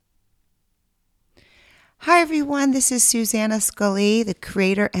Hi, everyone. This is Susanna Scully, the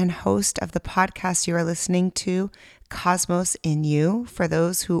creator and host of the podcast you are listening to, Cosmos in You. For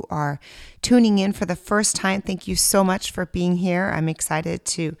those who are tuning in for the first time, thank you so much for being here. I'm excited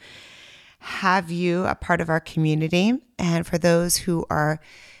to have you a part of our community. And for those who are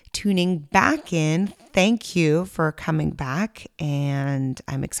tuning back in, thank you for coming back. And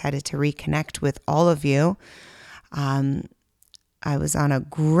I'm excited to reconnect with all of you. I was on a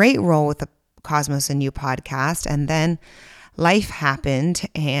great roll with the Cosmos and You podcast, and then life happened,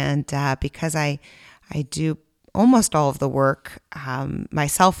 and because I do almost all of the work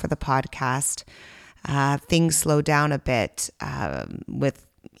myself for the podcast, things slowed down a bit with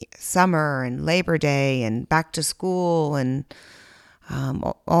summer and Labor Day and back to school and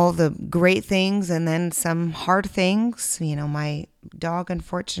all the great things, and then some hard things. You know, my dog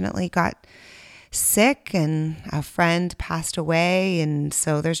unfortunately got sick and a friend passed away, and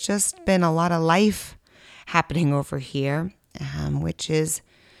so there's just been a lot of life happening over here, which is,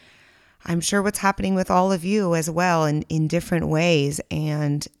 I'm sure, what's happening with all of you as well in different ways.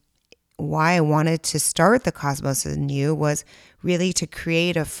 And why I wanted to start the Cosmos in You was really to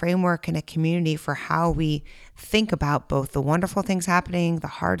create a framework and a community for how we think about both the wonderful things happening, the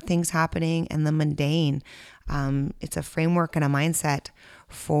hard things happening, and the mundane. It's a framework and a mindset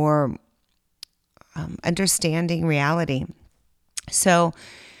for understanding reality. So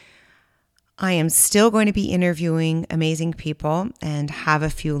I am still going to be interviewing amazing people and have a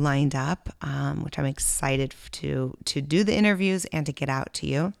few lined up, which I'm excited to do the interviews and to get out to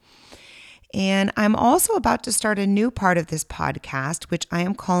you. And I'm also about to start a new part of this podcast, which I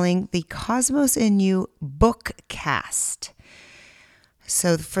am calling the Cosmos in You Bookcast.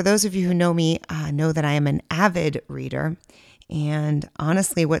 So for those of you who know me, know that I am an avid reader. And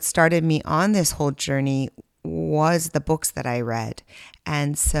honestly, what started me on this whole journey was the books that I read.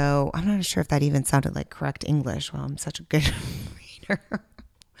 And so I'm not sure if that even sounded like correct English. Well, I'm such a good reader.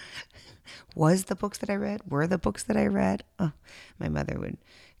 Was the books that I read? Were the books that I read? Oh, my mother would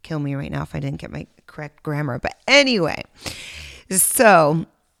kill me right now if I didn't get my correct grammar. But anyway, so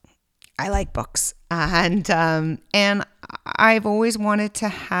I like books. And I've always wanted to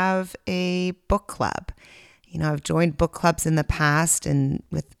have a book club. You know, I've joined book clubs in the past and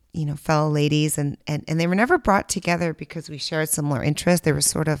with, fellow ladies, and they were never brought together because we shared similar interests. They were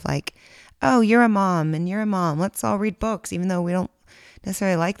sort of like, oh, you're a mom and you're a mom. Let's all read books, even though we don't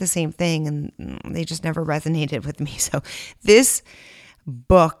necessarily like the same thing. And they just never resonated with me. So this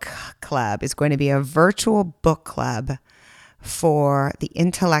book club is going to be a virtual book club for the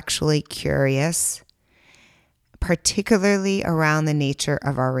intellectually curious, particularly around the nature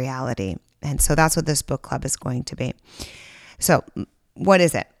of our reality. And so that's what this book club is going to be. So what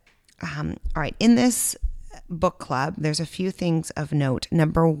is it? All right. In this book club, there's a few things of note.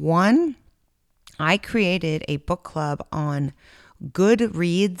 Number one, I created a book club on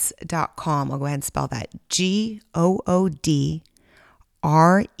goodreads.com. I'll go ahead and spell that.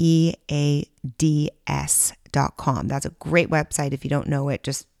 GOODREADS.com. That's a great website. If you don't know it,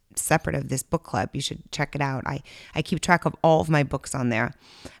 just separate of this book club, you should check it out. I keep track of all of my books on there.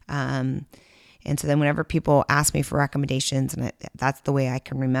 And so then whenever people ask me for recommendations, and that's the way I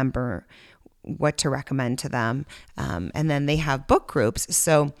can remember what to recommend to them. And then they have book groups.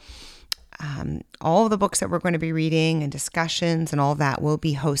 So all of the books that we're going to be reading and discussions and all that will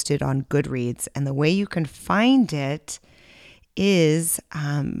be hosted on Goodreads. And the way you can find it is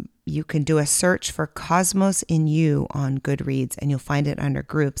you can do a search for Cosmos in You on Goodreads, and you'll find it under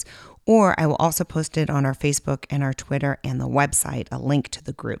groups. Or I will also post it on our Facebook and our Twitter and the website, a link to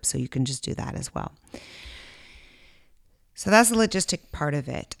the group. So you can just do that as well. So that's the logistic part of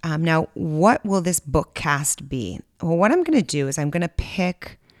it. Now, what will this bookcast be? Well, what I'm going to do is I'm going to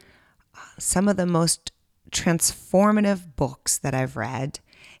pick some of the most transformative books that I've read,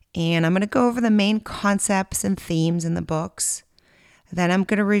 and I'm going to go over the main concepts and themes in the books. Then I'm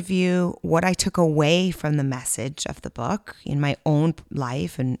going to review what I took away from the message of the book in my own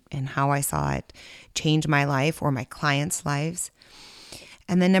life and how I saw it change my life or my clients' lives.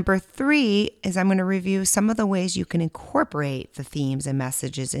 And then number three is I'm going to review some of the ways you can incorporate the themes and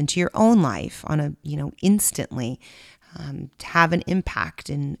messages into your own life on a, instantly, to have an impact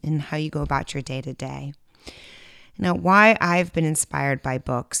in how you go about your day to day. Now, why I've been inspired by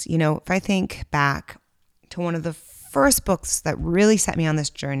books, if I think back to one of the first books that really set me on this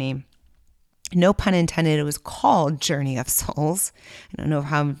journey, no pun intended, it was called Journey of Souls. I don't know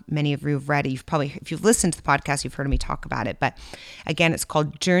how many of you have read it. If you've listened to the podcast, you've heard me talk about it. But again, it's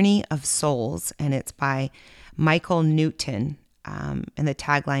called Journey of Souls, and it's by Michael Newton. And the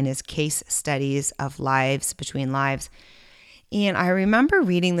tagline is Case Studies of Lives Between Lives. And I remember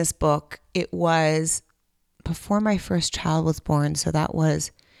reading this book. It was before my first child was born. So that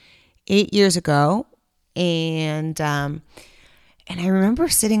was 8 years ago. And I remember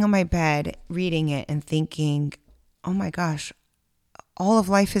sitting on my bed reading it and thinking, oh my gosh, all of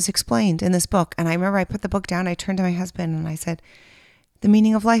life is explained in this book. And I remember I put the book down, I turned to my husband and I said, the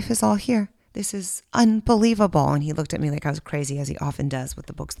meaning of life is all here. This is unbelievable. And he looked at me like I was crazy, as he often does with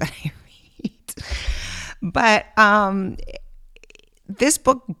the books that I read. But this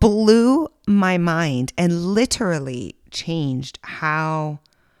book blew my mind and literally changed how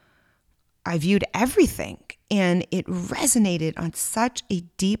I viewed everything. And it resonated on such a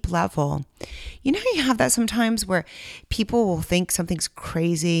deep level. You know, you have that sometimes where people will think something's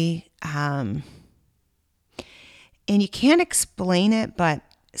crazy, and you can't explain it, but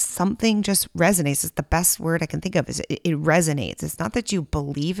something just resonates. It's the best word I can think of. Is it resonates. It's not that you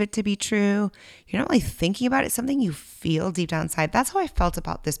believe it to be true. You're not really thinking about it. It's something you feel deep down inside. That's how I felt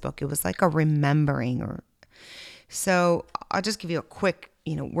about this book. It was like a remembering. So I'll just give you a quick,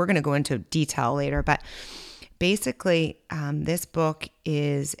 we're going to go into detail later, but basically, this book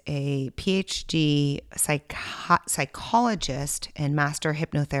is a PhD psychologist and master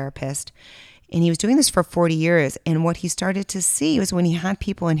hypnotherapist. And he was doing this for 40 years. And what he started to see was when he had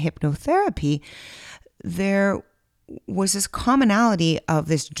people in hypnotherapy, there was this commonality of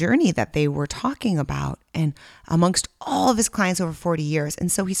this journey that they were talking about, and amongst all of his clients over 40 years.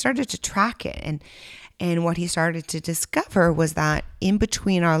 And so he started to track it. And what he started to discover was that in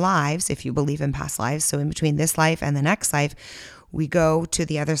between our lives, if you believe in past lives, so in between this life and the next life, we go to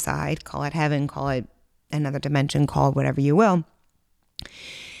the other side, call it heaven, call it another dimension, call it whatever you will.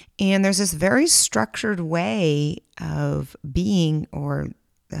 And there's this very structured way of being, or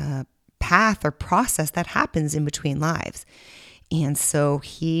path or process that happens in between lives. And so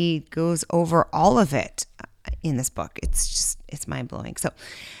he goes over all of it in this book. It's mind blowing. So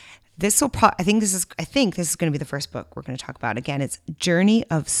I think this is going to be the first book we're going to talk about. Again, it's Journey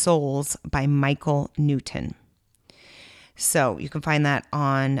of Souls by Michael Newton. So you can find that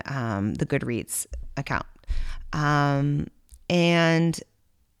on the Goodreads account. And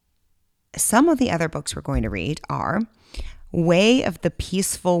some of the other books we're going to read are Way of the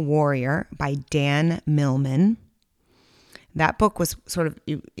Peaceful Warrior by Dan Millman. That book was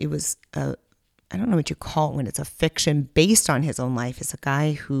it was I don't know what you call it when it's a fiction based on his own life. It's a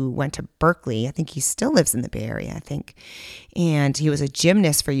guy who went to Berkeley. I think he still lives in the Bay Area, I think. And he was a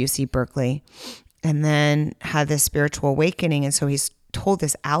gymnast for UC Berkeley, and then had this spiritual awakening. And so he's told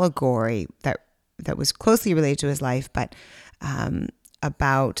this allegory that was closely related to his life, but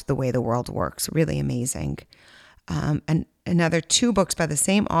about the way the world works. Really amazing. And another 2 books by the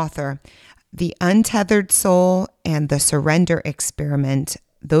same author, The Untethered Soul and The Surrender Experiment.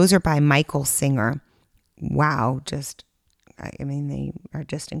 Those are by Michael Singer. Wow, they are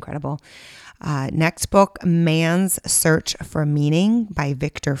just incredible. Next book, Man's Search for Meaning by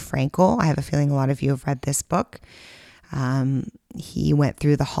Viktor Frankl. I have a feeling a lot of you have read this book. He went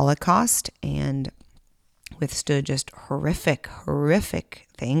through the Holocaust and withstood just horrific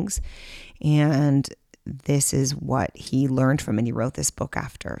things. And this is what he learned from, and he wrote this book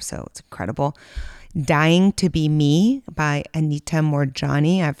after. So it's incredible. Dying to Be Me by Anita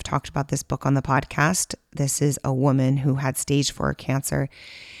Moorjani. I've talked about this book on the podcast. This is a woman who had stage 4 cancer,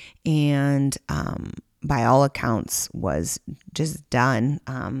 and by all accounts was just done,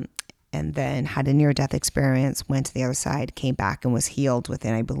 and then had a near-death experience, went to the other side, came back, and was healed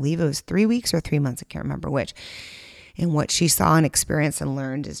within, I believe it was 3 weeks or 3 months. I can't remember which. And what she saw and experienced and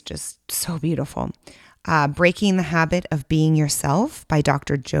learned is just so beautiful. Breaking the Habit of Being Yourself by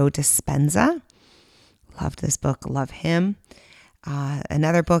Dr. Joe Dispenza. Loved this book. Love him.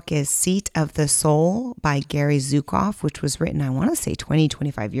 Another book is Seat of the Soul by Gary Zukav, which was written, I want to say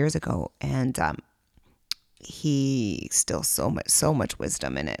 25 years ago. And he still so much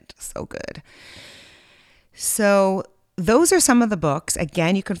wisdom in it. So good. So those are some of the books.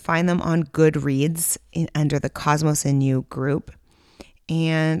 Again, you can find them on Goodreads under the Cosmos and You group.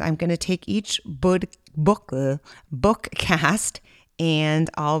 And I'm going to take each bookcast, and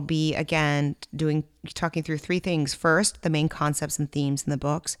I'll be, again, talking through 3 things. First, the main concepts and themes in the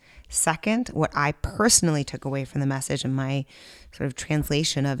books. Second, what I personally took away from the message and my sort of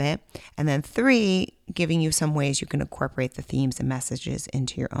translation of it. And then 3, giving you some ways you can incorporate the themes and messages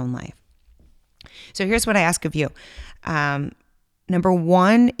into your own life. So here's what I ask of you. Number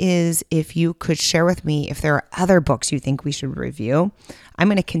 1 is if you could share with me if there are other books you think we should review. I'm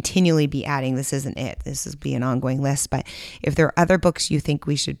going to continually be adding. This isn't it. This will be an ongoing list. But if there are other books you think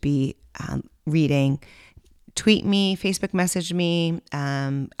we should be reading, tweet me, Facebook message me,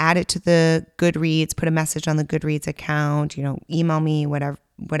 add it to the Goodreads, put a message on the Goodreads account, email me, whatever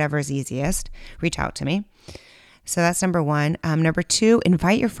whatever is easiest, reach out to me. So that's number one. Number two,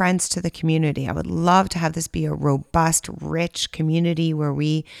 invite your friends to the community. I would love to have this be a robust, rich community where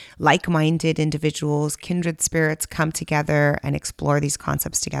we like-minded individuals, kindred spirits come together and explore these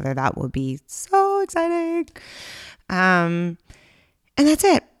concepts together. That will be so exciting. And that's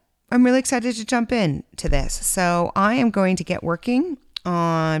it. I'm really excited to jump in to this. So I am going to get working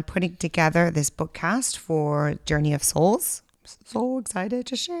on putting together this bookcast for Journey of Souls. So excited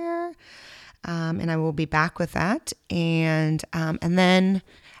to share. And I will be back with that. And then,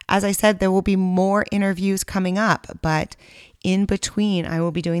 as I said, there will be more interviews coming up, but in between, I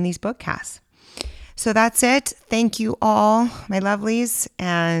will be doing these bookcasts. So that's it. Thank you all, my lovelies.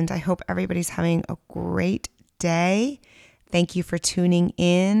 And I hope everybody's having a great day. Thank you for tuning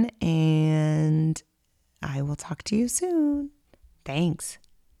in, and I will talk to you soon. Thanks.